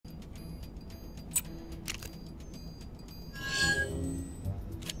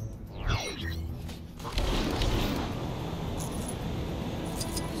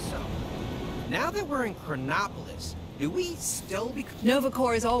Now that we're in Chronopolis, do we still be... Nova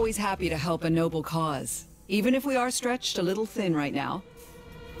Corps is always happy to help a noble cause, even if we are stretched a little thin right now.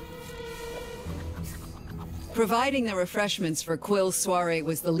 Providing the refreshments for Quill's soiree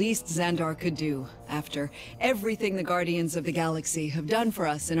was the least Xandar could do, after everything the Guardians of the Galaxy have done for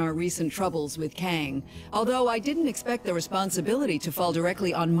us in our recent troubles with Kang. Although I didn't expect the responsibility to fall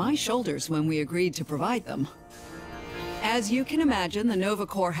directly on my shoulders when we agreed to provide them. As you can imagine, the Nova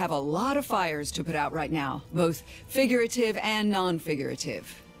Corps have a lot of fires to put out right now, both figurative and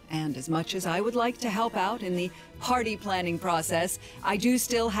non-figurative. And as much as I would like to help out in the party planning process, I do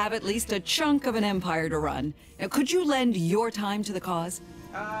still have at least a chunk of an empire to run. Now, could you lend your time to the cause?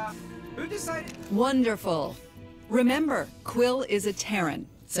 Who decided? Wonderful. Remember, Quill is a Terran,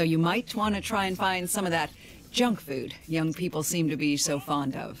 so you might want to try and find some of that junk food young people seem to be so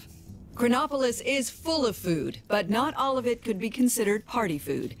fond of. Chronopolis is full of food, but not all of it could be considered party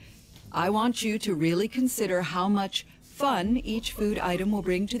food. I want you to really consider how much fun each food item will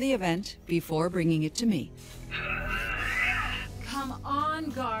bring to the event before bringing it to me. Come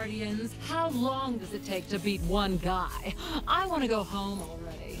on, Guardians. How long does it take to beat one guy? I want to go home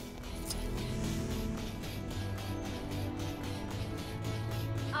already.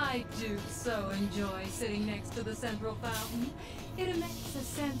 I do so enjoy sitting next to the central fountain. It emits a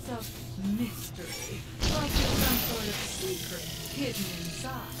sense of mystery, like there's some sort of secret hidden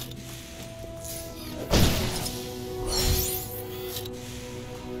inside.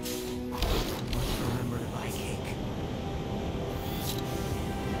 Remember to buy cake.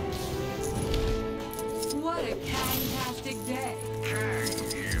 What a Kang-tastic day! Kang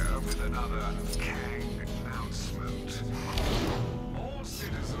here with another Kang announcement. All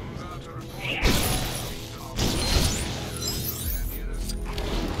citizens are to report their nearest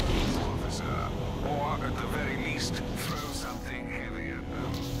police officer, or at the very least, throw something heavy at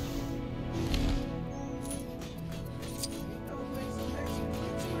them.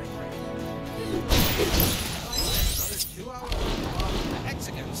 Another 2 hours off the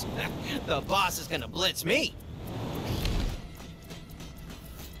hexagons. The boss is gonna blitz me.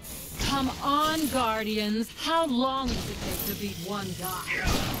 Come on, Guardians. How long does it take to beat one guy?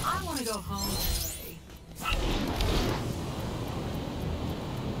 I want to go home already.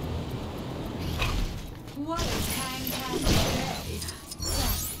 What a Kang-tastic day.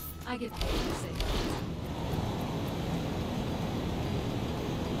 Sorry, I get paid to say that.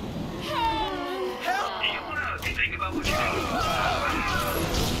 You wanna think about what you do?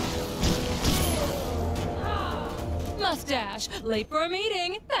 Mustache, late for a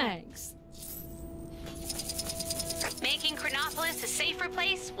meeting. Thanks. Making Chronopolis a safer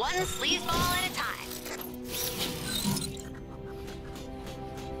place, one sleazeball at a time.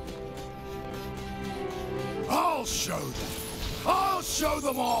 I'll show them! I'll show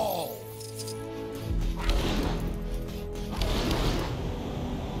them all!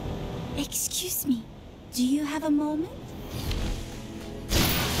 Excuse me, do you have a moment?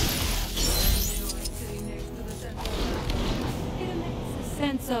 It emits a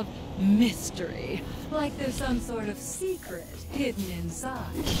sense of mystery, like there's some sort of secret hidden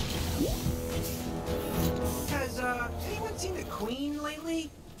inside. Has, anyone seen the Queen lately?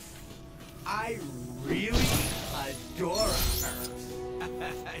 I really adore her.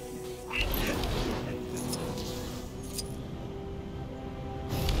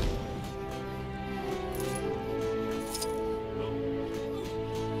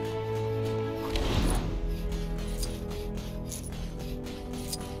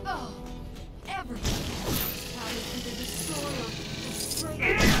 Oh, everyone knows how to either destroy or destroy.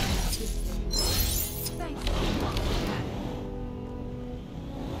 Thanks a lot, Dad.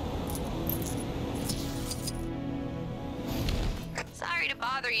 Sorry to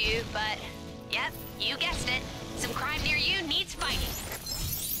bother you, but yep, you guessed it. Some crime near you needs fighting.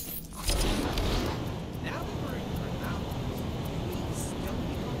 Now that we're in Chronopolis, do we still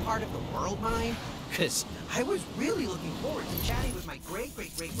become part of the world mind? Because I was really looking forward to chatting with my great.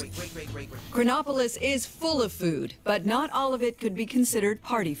 Chronopolis is full of food, but not all of it could be considered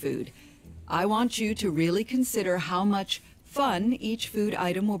party food. I want you to really consider how much fun each food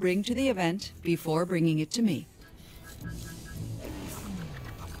item will bring to the event before bringing it to me.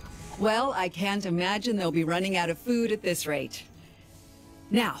 Well, I can't imagine they'll be running out of food at this rate.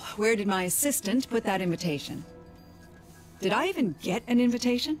 Now, where did my assistant put that invitation? Did I even get an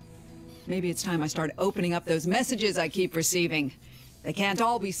invitation? Maybe it's time I start opening up those messages I keep receiving. They can't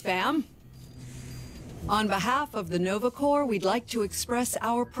all be spam. On behalf of the Nova Corps, we'd like to express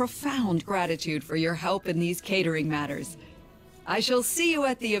our profound gratitude for your help in these catering matters. I shall see you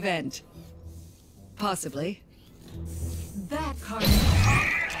at the event. Possibly. That card.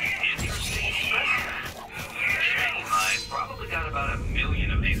 got about 1 million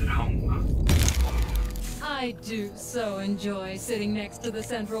of these at home. I do so enjoy sitting next to the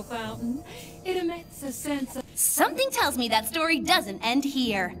central fountain. It emits a sense of... Something tells me that story doesn't end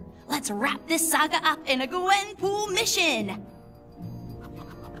here. Let's wrap this saga up in a Gwenpool mission.